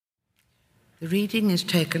The reading is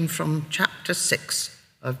taken from chapter 6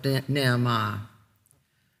 of Nehemiah.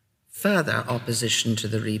 Further opposition to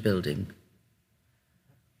the rebuilding.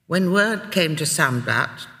 When word came to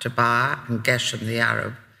Sanballat, Tobiah, and Geshem the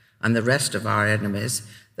Arab, and the rest of our enemies,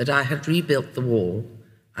 that I had rebuilt the wall,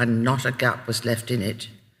 and not a gap was left in it,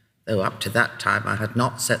 though up to that time I had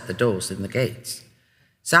not set the doors in the gates,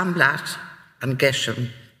 Sanballat and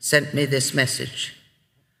Geshem sent me this message: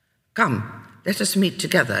 "Come, let us meet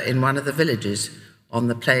together in one of the villages on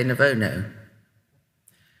the plain of Ono."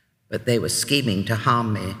 But they were scheming to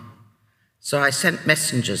harm me, so I sent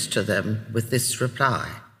messengers to them with this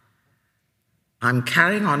reply: "I'm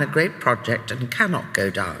carrying on a great project and cannot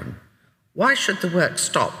go down. Why should the work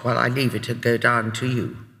stop while I leave it and go down to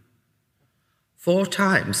you?" 4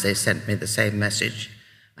 times they sent me the same message,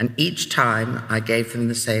 and each time I gave them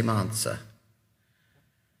the same answer.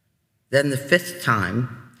 Then the 5th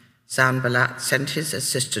time, Sanballat sent his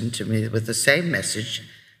assistant to me with the same message,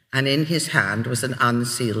 and in his hand was an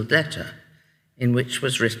unsealed letter, in which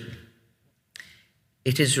was written,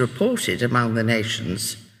 "It is reported among the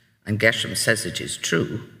nations, and Geshem says it is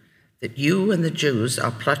true, that you and the Jews are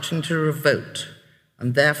plotting to revolt,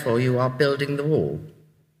 and therefore you are building the wall.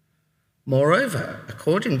 Moreover,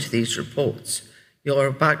 according to these reports, you are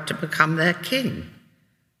about to become their king,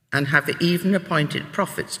 and have even appointed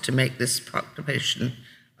prophets to make this proclamation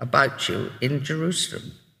about you in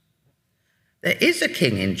Jerusalem. There is a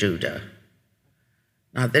king in Judah.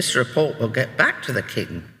 Now this report will get back to the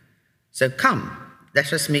king, so come,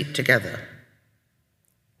 let us meet together."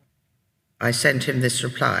 I sent him this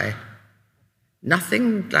reply: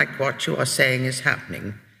 "Nothing like what you are saying is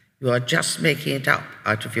happening. You are just making it up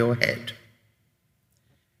out of your head."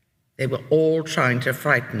 They were all trying to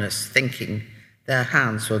frighten us, thinking their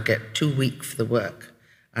hands will get too weak for the work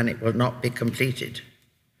and it will not be completed.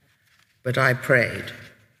 But I prayed,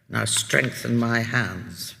 "Now strengthen my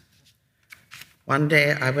hands." One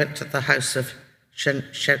day I went to the house of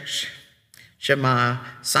Shemaiah,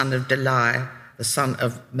 son of Delaiah, the son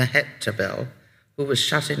of Mehetabel, who was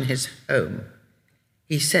shut in his home.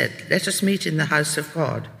 He said, "Let us meet in the house of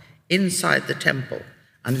God, inside the temple,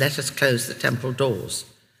 and let us close the temple doors,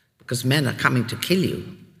 because men are coming to kill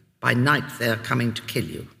you. By night they are coming to kill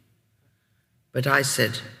you." But I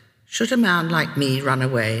said, "Should a man like me run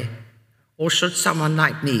away? Or should someone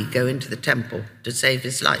like me go into the temple to save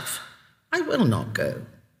his life? I will not go."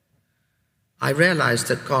 I realized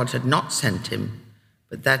that God had not sent him,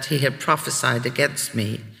 but that he had prophesied against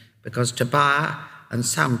me because Tobiah and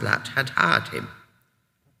Sanballat had hired him.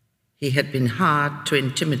 He had been hired to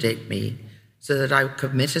intimidate me so that I would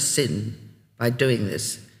commit a sin by doing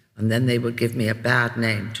this, and then they would give me a bad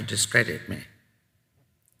name to discredit me.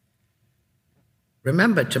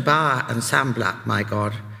 Remember Tobiah and Sanballat, my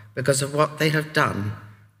God, because of what they have done.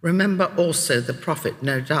 Remember also the prophet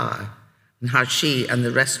Noadiah, and how she and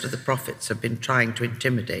the rest of the prophets have been trying to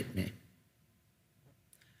intimidate me.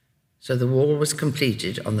 So the wall was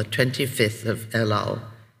completed on the 25th of Elul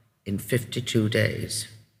in 52 days.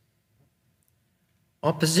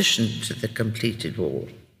 Opposition to the completed wall.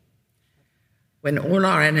 When all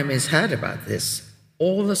our enemies heard about this,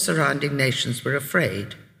 all the surrounding nations were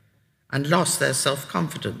afraid and lost their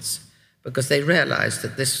self-confidence, because they realized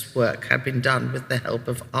that this work had been done with the help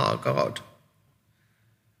of our God.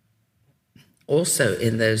 Also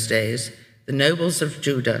in those days, the nobles of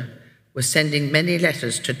Judah were sending many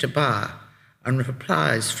letters to Tobiah, and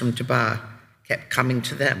replies from Tobiah kept coming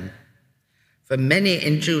to them. For many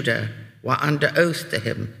in Judah were under oath to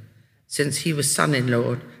him, since he was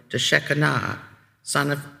son-in-law to Shechaniah,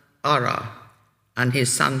 son of Arah, and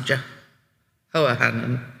his son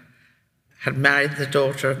Jehohanan had married the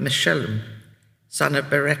daughter of Meshullam, son of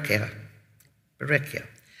Berechiah.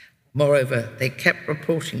 Moreover, they kept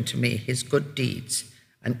reporting to me his good deeds,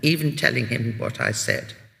 and even telling him what I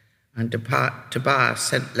said. And Tobiah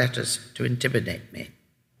sent letters to intimidate me.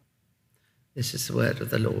 This is the word of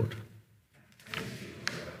the Lord.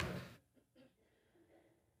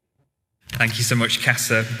 Thank you so much,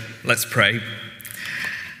 Casa. Let's pray.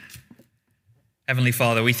 Heavenly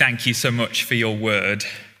Father, we thank you so much for your word,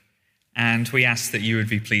 and we ask that you would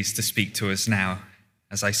be pleased to speak to us now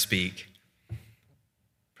as I speak.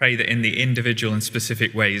 Pray that in the individual and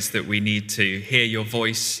specific ways that we need to hear your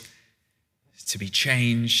voice, to be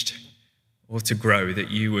changed, or to grow,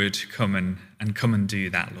 that you would come and do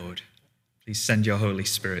that, Lord. Please send your Holy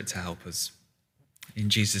Spirit to help us. In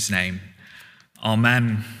Jesus' name,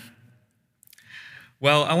 amen.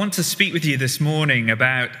 Well, I want to speak with you this morning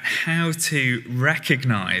about how to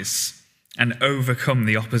recognize and overcome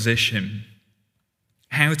the opposition.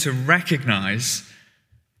 How to recognize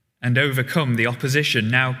and overcome the opposition.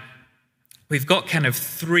 Now, we've got kind of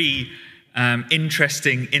three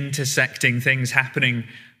interesting, intersecting things happening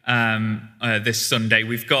this Sunday.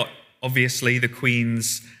 We've got, obviously, the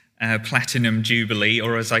Queen's Platinum Jubilee,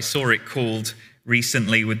 or as I saw it called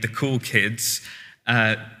recently with the cool kids,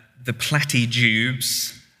 the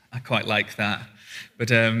Platty-Jubes. I quite like that.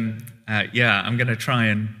 But yeah, I'm going to try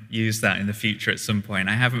and use that in the future at some point.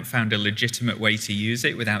 I haven't found a legitimate way to use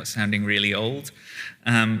it without sounding really old.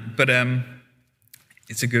 But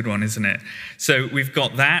it's a good one, isn't it? So we've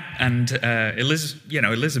got that, and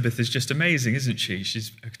Elizabeth is just amazing, isn't she?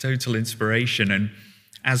 She's a total inspiration. And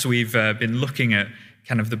as we've been looking at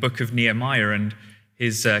kind of the book of Nehemiah and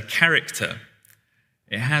his character,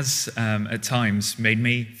 it has at times made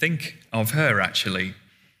me think of her, actually.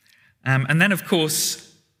 And then, of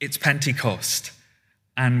course, it's Pentecost,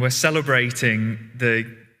 and we're celebrating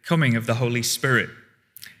the coming of the Holy Spirit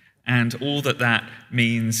and all that that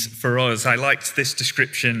means for us. I liked this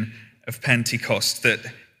description of Pentecost, that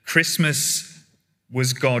Christmas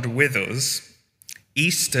was God with us,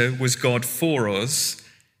 Easter was God for us,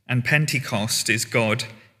 and Pentecost is God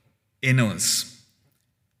in us.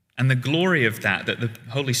 And the glory of that the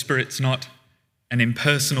Holy Spirit's not an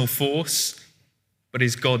impersonal force, but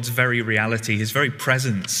is God's very reality, his very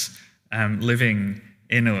presence living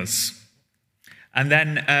in us. And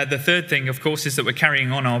then the third thing, of course, is that we're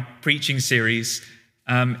carrying on our preaching series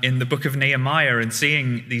in the book of Nehemiah and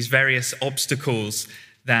seeing these various obstacles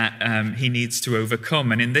that he needs to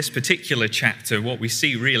overcome. And in this particular chapter, what we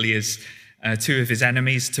see really is two of his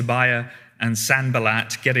enemies, Tobiah and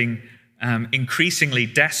Sanballat, getting increasingly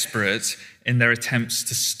desperate in their attempts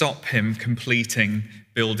to stop him completing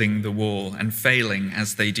building the wall, and failing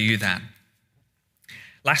as they do that.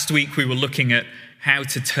 Last week, we were looking at how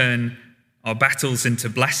to turn our battles into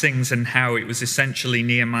blessings and how it was essentially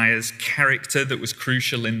Nehemiah's character that was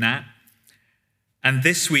crucial in that. And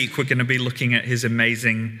this week, we're going to be looking at his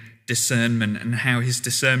amazing discernment and how his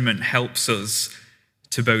discernment helps us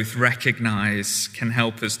to both recognize, can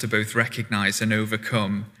help us to both recognize and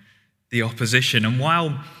overcome the opposition. And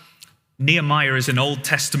while Nehemiah is an Old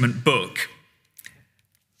Testament book,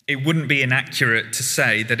 it wouldn't be inaccurate to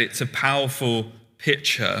say that it's a powerful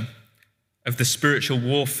picture of the spiritual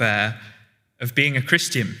warfare of being a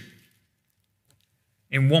Christian.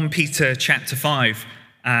 In 1 Peter chapter 5,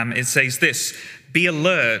 it says this: "Be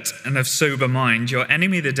alert and of sober mind. Your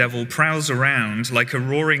enemy, the devil, prowls around like a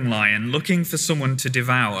roaring lion, looking for someone to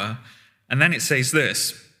devour." And then it says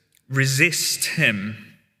this: "Resist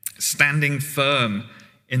him, standing firm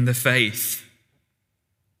in the faith."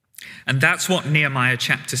 And that's what Nehemiah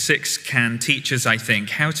chapter 6 can teach us, I think,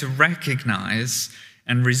 how to recognize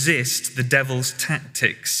and resist the devil's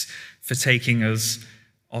tactics for taking us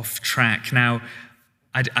off track. Now,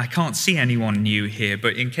 I can't see anyone new here,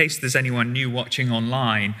 but in case there's anyone new watching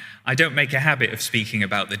online, I don't make a habit of speaking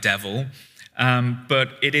about the devil,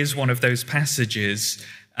 but it is one of those passages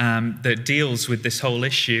that deals with this whole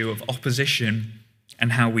issue of opposition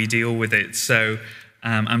and how we deal with it. So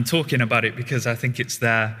I'm talking about it because I think it's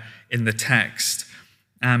there in the text.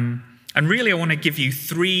 And really, I want to give you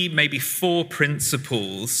 3, maybe 4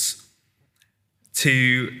 principles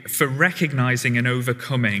for recognizing and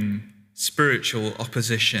overcoming spiritual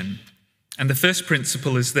opposition. And the first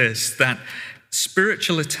principle is this: that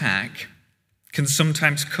spiritual attack can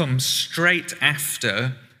sometimes come straight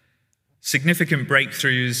after significant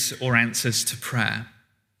breakthroughs or answers to prayer.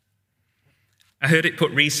 I heard it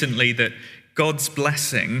put recently that God's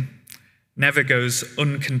blessing never goes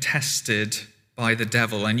uncontested by the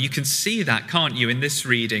devil. And you can see that, can't you, in this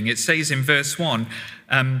reading? It says in verse 1,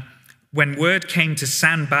 when word came to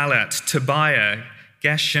Sanballat, Tobiah,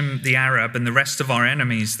 Geshem the Arab, and the rest of our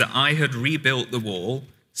enemies that I had rebuilt the wall.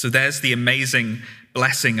 So there's the amazing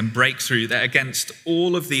blessing and breakthrough that against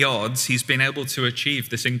all of the odds, he's been able to achieve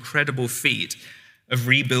this incredible feat of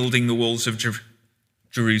rebuilding the walls of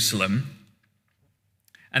Jerusalem.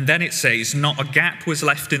 And then it says, not a gap was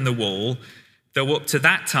left in the wall, though up to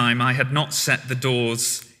that time I had not set the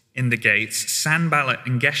doors in the gates. Sanballat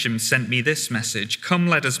and Geshem sent me this message: "Come,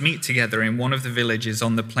 let us meet together in one of the villages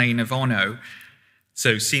on the plain of Ono."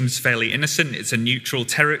 So seems fairly innocent. It's a neutral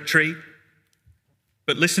territory.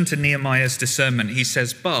 But listen to Nehemiah's discernment. He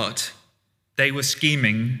says, but they were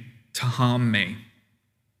scheming to harm me.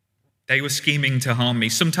 They were scheming to harm me.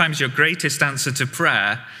 Sometimes your greatest answer to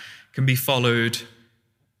prayer can be followed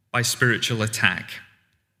by spiritual attack.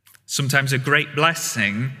 Sometimes a great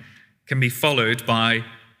blessing can be followed by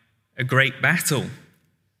a great battle.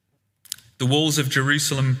 The walls of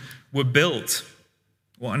Jerusalem were built.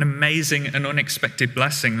 What an amazing and unexpected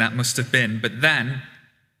blessing that must have been. But then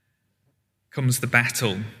comes the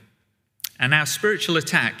battle. And our spiritual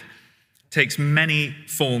attack takes many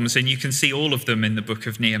forms, and you can see all of them in the book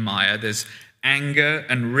of Nehemiah. There's anger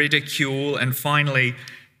and ridicule, and finally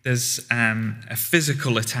there's a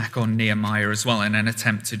physical attack on Nehemiah as well in an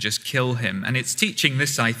attempt to just kill him. And it's teaching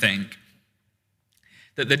this, I think,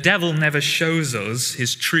 that the devil never shows us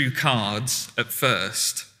his true cards at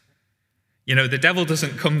first. You know, the devil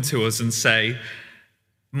doesn't come to us and say,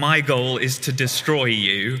 my goal is to destroy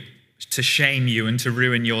you, to shame you, and to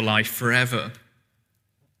ruin your life forever.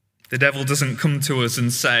 The devil doesn't come to us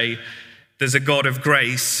and say, there's a God of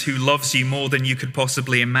grace who loves you more than you could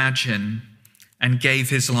possibly imagine and gave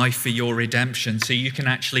his life for your redemption, so you can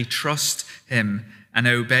actually trust him and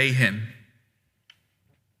obey him.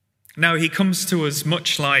 No, he comes to us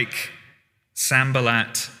much like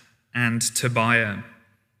Sanballat and Tobiah.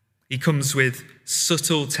 He comes with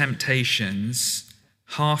subtle temptations,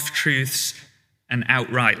 half-truths and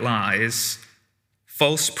outright lies,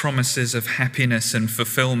 false promises of happiness and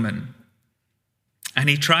fulfillment. And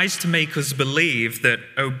he tries to make us believe that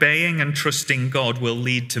obeying and trusting God will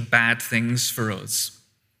lead to bad things for us.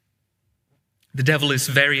 The devil is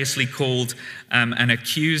variously called an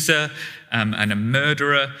accuser, and a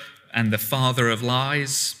murderer, and the father of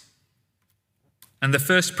lies. And the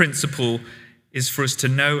first principle is for us to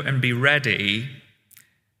know and be ready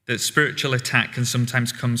that spiritual attack can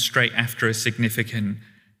sometimes come straight after a significant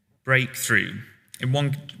breakthrough. In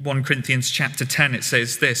 1 Corinthians chapter 10, it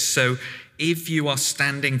says this, so if you are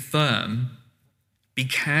standing firm, be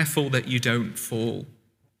careful that you don't fall.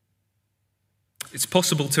 It's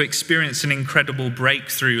possible to experience an incredible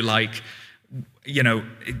breakthrough like,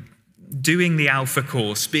 doing the Alpha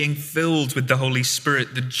course, being filled with the Holy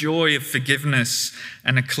Spirit, the joy of forgiveness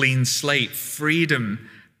and a clean slate, freedom,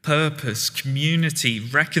 purpose, community,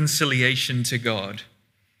 reconciliation to God.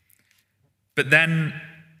 But then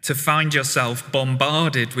to find yourself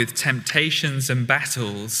bombarded with temptations and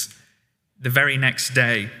battles the very next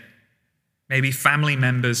day. Maybe family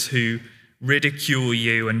members who ridicule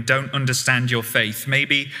you and don't understand your faith.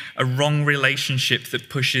 Maybe a wrong relationship that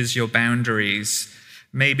pushes your boundaries.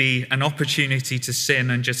 Maybe an opportunity to sin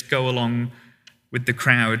and just go along with the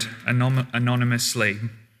crowd anonymously.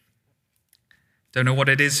 Don't know what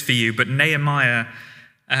it is for you, but Nehemiah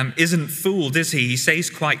isn't fooled, is he? He says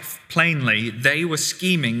quite plainly, they were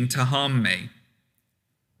scheming to harm me.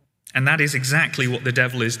 And that is exactly what the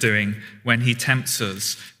devil is doing when he tempts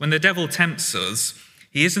us. When the devil tempts us,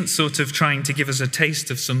 he isn't sort of trying to give us a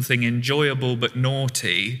taste of something enjoyable but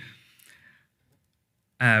naughty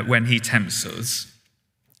when he tempts us.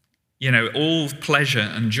 You know, all pleasure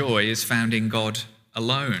and joy is found in God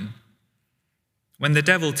alone. When the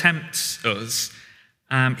devil tempts us,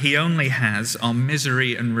 he only has our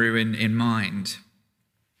misery and ruin in mind.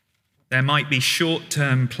 There might be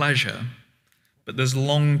short-term pleasure, but there's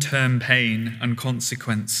long-term pain and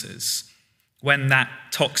consequences. When that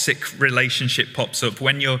toxic relationship pops up,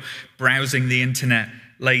 when you're browsing the internet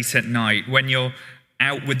late at night, when you're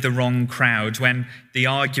out with the wrong crowd, when the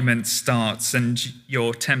argument starts and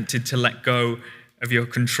you're tempted to let go of your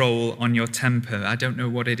control on your temper. I don't know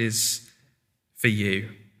what it is for you.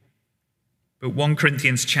 But 1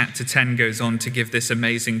 Corinthians chapter 10 goes on to give this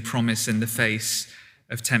amazing promise in the face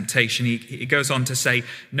of temptation. He goes on to say,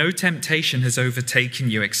 no temptation has overtaken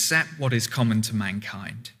you except what is common to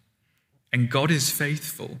mankind. And God is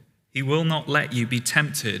faithful. He will not let you be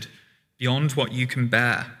tempted beyond what you can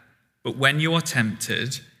bear. But when you are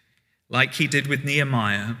tempted, like he did with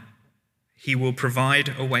Nehemiah, he will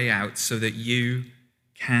provide a way out so that you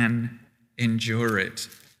can endure it.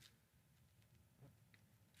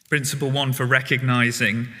 Principle 1 for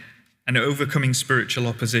recognizing and overcoming spiritual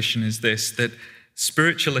opposition is this, that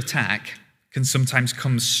spiritual attack can sometimes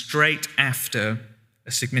come straight after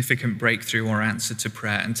a significant breakthrough or answer to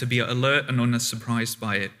prayer, and to be alert and unsurprised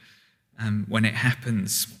by it when it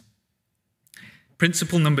happens.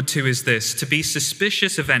 Principle number 2 is this, to be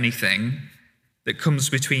suspicious of anything that comes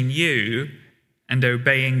between you and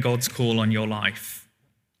obeying God's call on your life.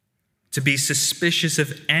 To be suspicious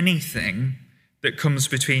of anything that comes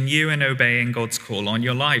between you and obeying God's call on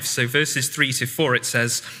your life. So verses 3-4, it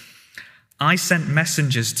says, I sent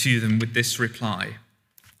messengers to them with this reply.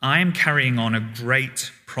 I am carrying on a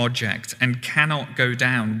great project and cannot go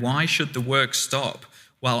down. Why should the work stop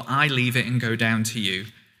while I leave it and go down to you?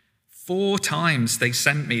 4 times they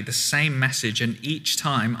sent me the same message, and each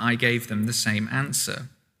time I gave them the same answer.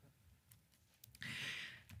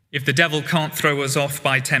 If the devil can't throw us off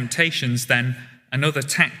by temptations, then another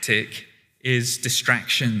tactic is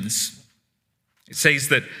distractions. It says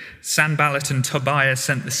that Sanballat and Tobiah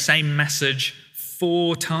sent the same message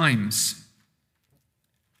 4 times.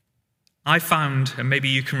 I found, and maybe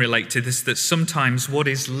you can relate to this, that sometimes what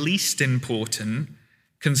is least important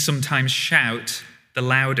can sometimes shout the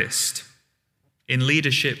loudest in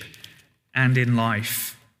leadership and in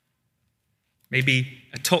life. Maybe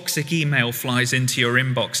a toxic email flies into your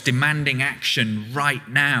inbox demanding action right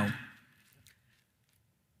now.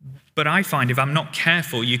 But I find if I'm not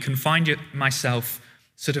careful, you can find myself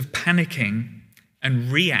sort of panicking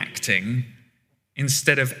and reacting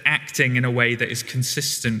instead of acting in a way that is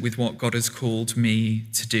consistent with what God has called me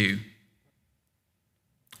to do.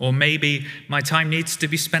 Or maybe my time needs to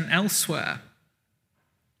be spent elsewhere.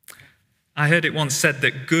 I heard it once said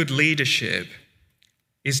that good leadership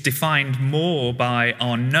is defined more by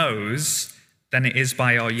our no's than it is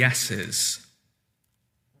by our yeses.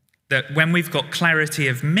 That when we've got clarity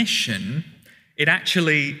of mission, it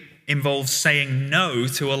actually involves saying no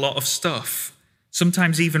to a lot of stuff,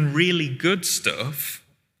 sometimes even really good stuff,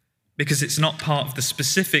 because it's not part of the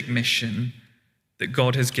specific mission that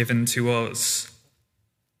God has given to us.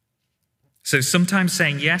 So sometimes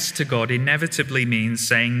saying yes to God inevitably means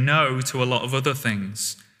saying no to a lot of other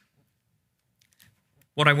things.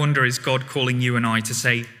 What I wonder is God calling you and I to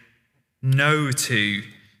say no to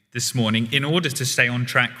this morning in order to stay on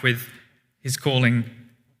track with his calling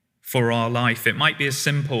for our life. It might be as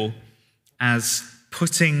simple as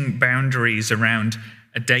putting boundaries around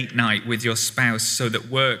a date night with your spouse so that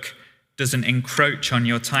work doesn't encroach on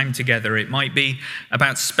your time together. It might be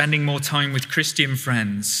about spending more time with Christian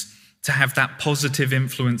friends to have that positive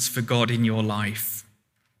influence for God in your life.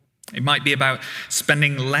 It might be about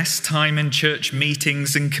spending less time in church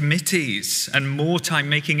meetings and committees and more time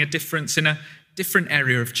making a difference in a different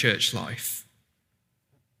area of church life.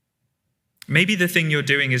 Maybe the thing you're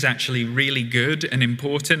doing is actually really good and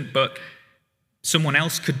important, but someone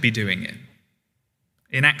else could be doing it.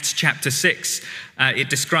 In Acts chapter 6, it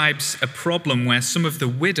describes a problem where some of the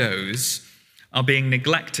widows are being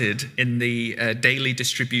neglected in the daily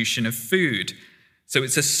distribution of food. So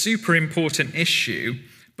it's a super important issue,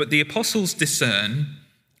 but the apostles discern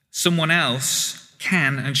someone else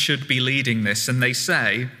can and should be leading this, and they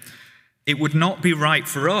say, it would not be right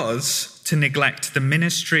for us to neglect the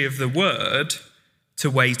ministry of the word to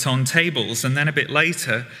wait on tables. And then a bit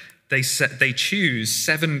later, they choose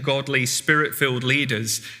 7 godly, spirit-filled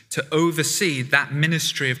leaders to oversee that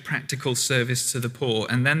ministry of practical service to the poor.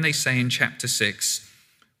 And then they say in chapter 6,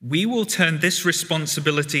 we will turn this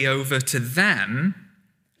responsibility over to them,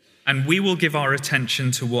 and we will give our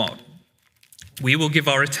attention to what? We will give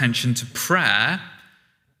our attention to prayer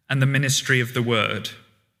and the ministry of the word.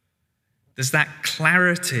 There's that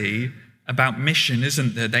clarity about mission,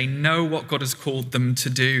 isn't there? They know what God has called them to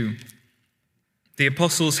do. The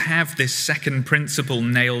apostles have this second principle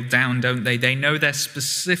nailed down, don't they? They know their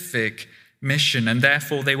specific mission, and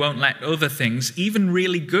therefore they won't let other things, even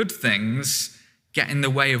really good things, get in the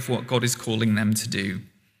way of what God is calling them to do.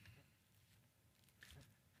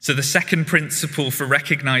 So the second principle for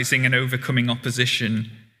recognizing and overcoming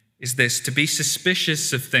opposition is this: to be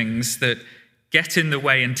suspicious of things that get in the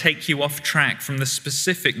way and take you off track from the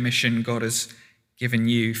specific mission God has given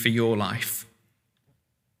you for your life.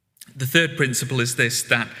 The third principle is this,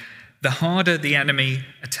 that the harder the enemy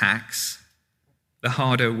attacks, the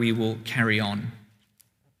harder we will carry on.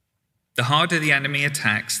 The harder the enemy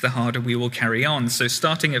attacks, the harder we will carry on. So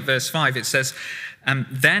starting at verse 5, it says,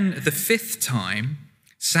 then the 5th time,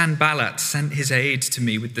 Sanballat sent his aide to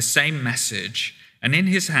me with the same message, and in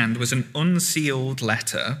his hand was an unsealed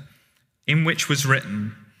letter in which was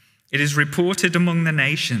written, it is reported among the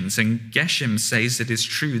nations, and Geshem says it is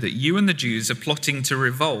true, that you and the Jews are plotting to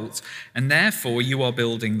revolt, and therefore you are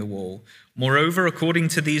building the wall. Moreover, according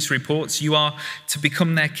to these reports, you are to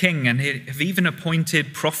become their king, and have even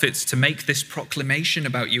appointed prophets to make this proclamation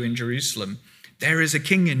about you in Jerusalem. There is a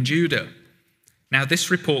king in Judah. Now this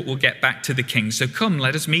report will get back to the king, so come,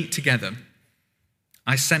 let us meet together.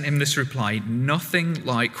 I sent him this reply, nothing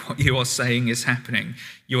like what you are saying is happening.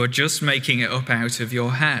 You are just making it up out of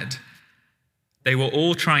your head. They were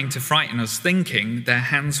all trying to frighten us, thinking their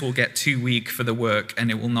hands will get too weak for the work and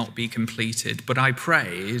it will not be completed. But I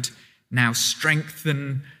prayed, now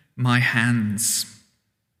strengthen my hands.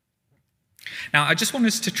 Now, I just want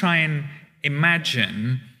us to try and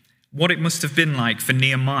imagine what it must have been like for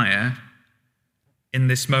Nehemiah in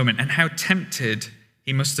this moment and how tempted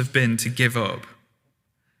he must have been to give up.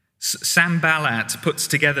 Sanballat puts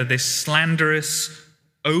together this slanderous,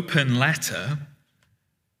 open letter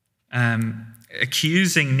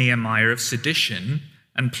accusing Nehemiah of sedition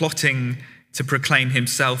and plotting to proclaim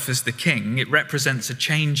himself as the king. It represents a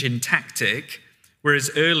change in tactic,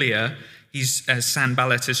 whereas earlier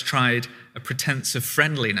Sanballat has tried a pretense of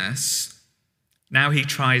friendliness. Now he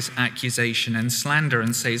tries accusation and slander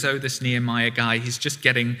and says, oh, this Nehemiah guy, he's just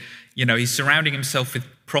getting, he's surrounding himself with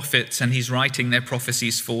prophets and he's writing their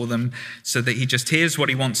prophecies for them so that he just hears what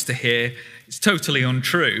he wants to hear. It's totally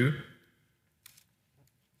untrue.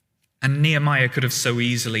 And Nehemiah could have so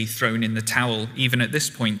easily thrown in the towel, even at this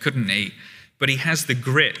point, couldn't he? But he has the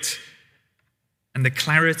grit and the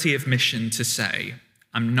clarity of mission to say,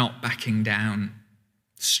 I'm not backing down.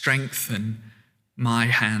 Strengthen my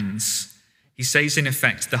hands. He says, in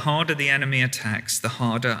effect, the harder the enemy attacks, the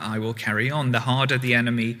harder I will carry on. The harder the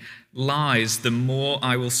enemy lies, the more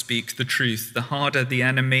I will speak the truth. The harder the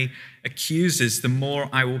enemy accuses, the more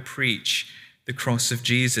I will preach the cross of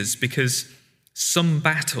Jesus. Because some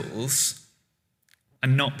battles are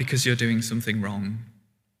not because you're doing something wrong,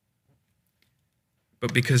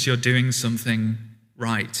 but because you're doing something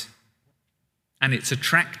right. And it's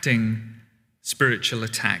attracting spiritual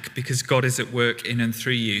attack because God is at work in and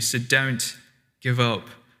through you. So don't give up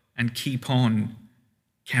and keep on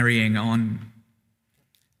carrying on.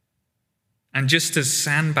 And just as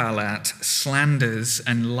Sanballat slanders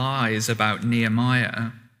and lies about Nehemiah,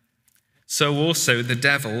 so also the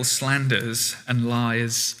devil slanders and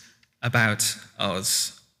lies about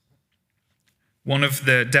us. One of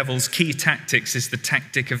the devil's key tactics is the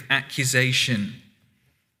tactic of accusation.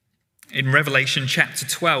 In Revelation chapter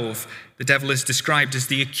 12, the devil is described as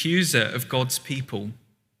the accuser of God's people,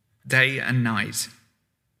 day and night.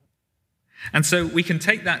 And so we can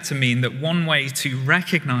take that to mean that one way to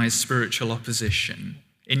recognize spiritual opposition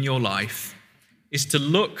in your life is to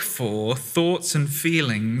look for thoughts and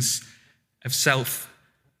feelings of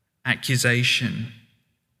self-accusation.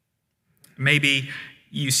 Maybe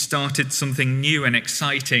you started something new and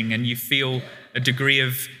exciting and you feel a degree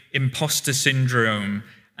of imposter syndrome,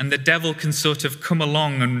 and the devil can sort of come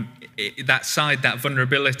along and that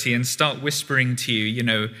vulnerability and start whispering to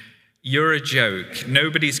you, you're a joke.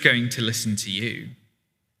 Nobody's going to listen to you.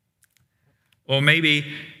 Or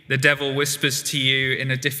maybe the devil whispers to you in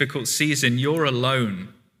a difficult season, you're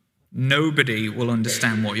alone. Nobody will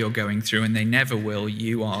understand what you're going through, and they never will.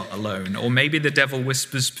 You are alone. Or maybe the devil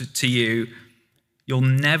whispers to you, you'll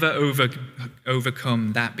never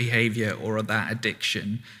overcome that behavior or that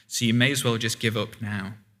addiction, so you may as well just give up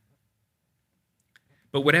now.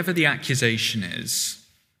 But whatever the accusation is,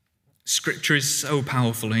 Scripture is so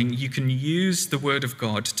powerful, and you can use the Word of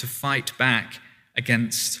God to fight back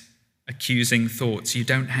against accusing thoughts. You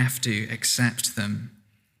don't have to accept them.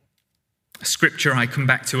 Scripture I come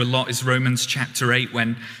back to a lot is Romans chapter 8,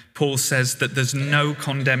 when Paul says that there's no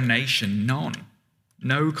condemnation, none.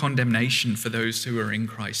 No condemnation for those who are in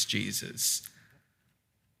Christ Jesus.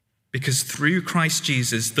 Because through Christ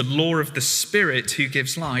Jesus, the law of the Spirit who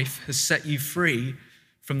gives life has set you free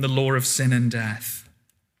from the law of sin and death.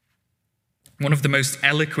 One of the most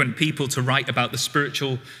eloquent people to write about the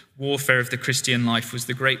spiritual warfare of the Christian life was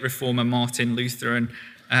the great reformer Martin Luther, and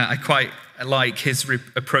I quite like his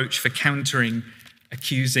approach for countering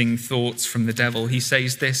accusing thoughts from the devil. He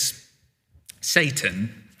says this,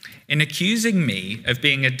 Satan, in accusing me of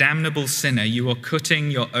being a damnable sinner, you are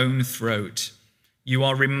cutting your own throat. You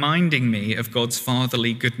are reminding me of God's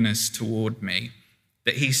fatherly goodness toward me,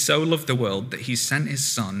 that he so loved the world that he sent his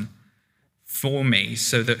son for me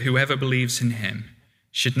so that whoever believes in him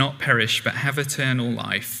should not perish but have eternal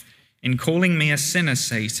life. In calling me a sinner,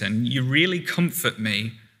 Satan, you really comfort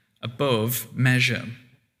me above measure.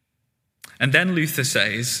 And then Luther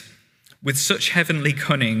says, with such heavenly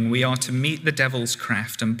cunning, we are to meet the devil's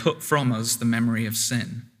craft and put from us the memory of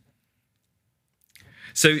sin.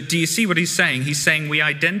 So do you see what he's saying? He's saying we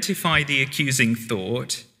identify the accusing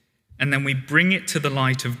thought, and then we bring it to the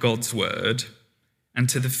light of God's word and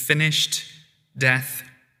to the finished death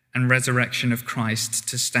and resurrection of Christ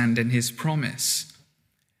to stand in his promise.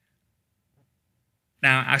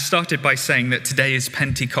 Now, I started by saying that today is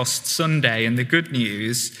Pentecost Sunday, and the good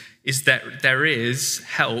news is that there is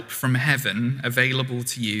help from heaven available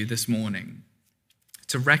to you this morning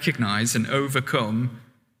to recognize and overcome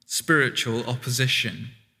spiritual opposition,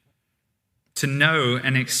 to know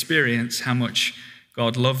and experience how much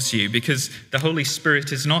God loves you, because the Holy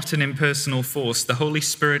Spirit is not an impersonal force. The Holy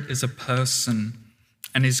Spirit is a person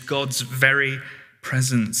and is God's very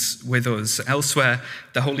presence with us. Elsewhere,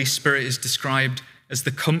 the Holy Spirit is described as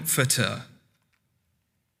the comforter.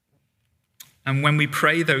 And when we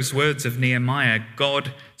pray those words of Nehemiah,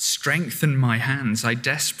 God, strengthen my hands. I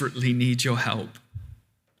desperately need your help.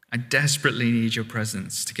 I desperately need your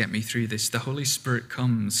presence to get me through this. The Holy Spirit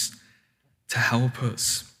comes to help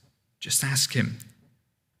us. Just ask him.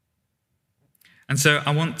 And so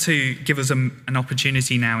I want to give us an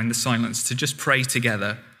opportunity now in the silence to just pray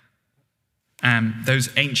together. those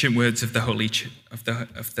ancient words of the of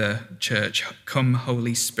the church, "Come,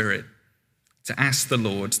 Holy Spirit," to ask the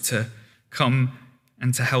Lord to come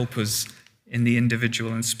and to help us in the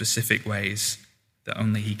individual and specific ways that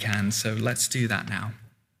only he can. So let's do that now.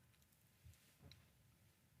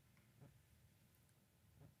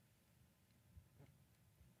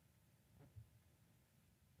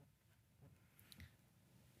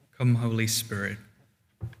 Come, Holy Spirit.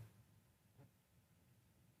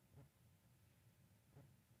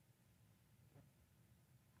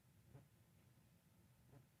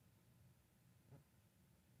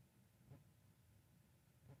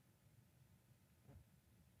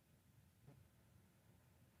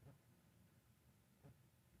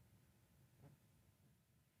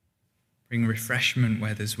 Bring refreshment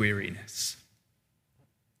where there's weariness.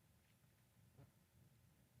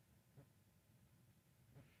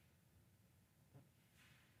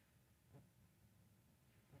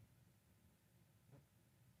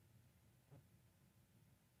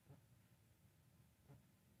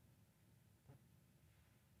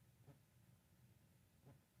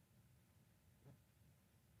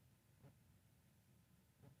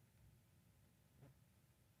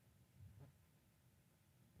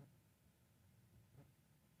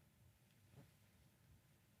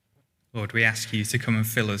 Lord, we ask you to come and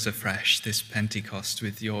fill us afresh this Pentecost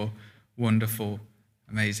with your wonderful,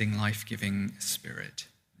 amazing, life-giving Spirit.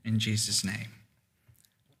 In Jesus' name,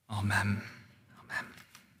 amen.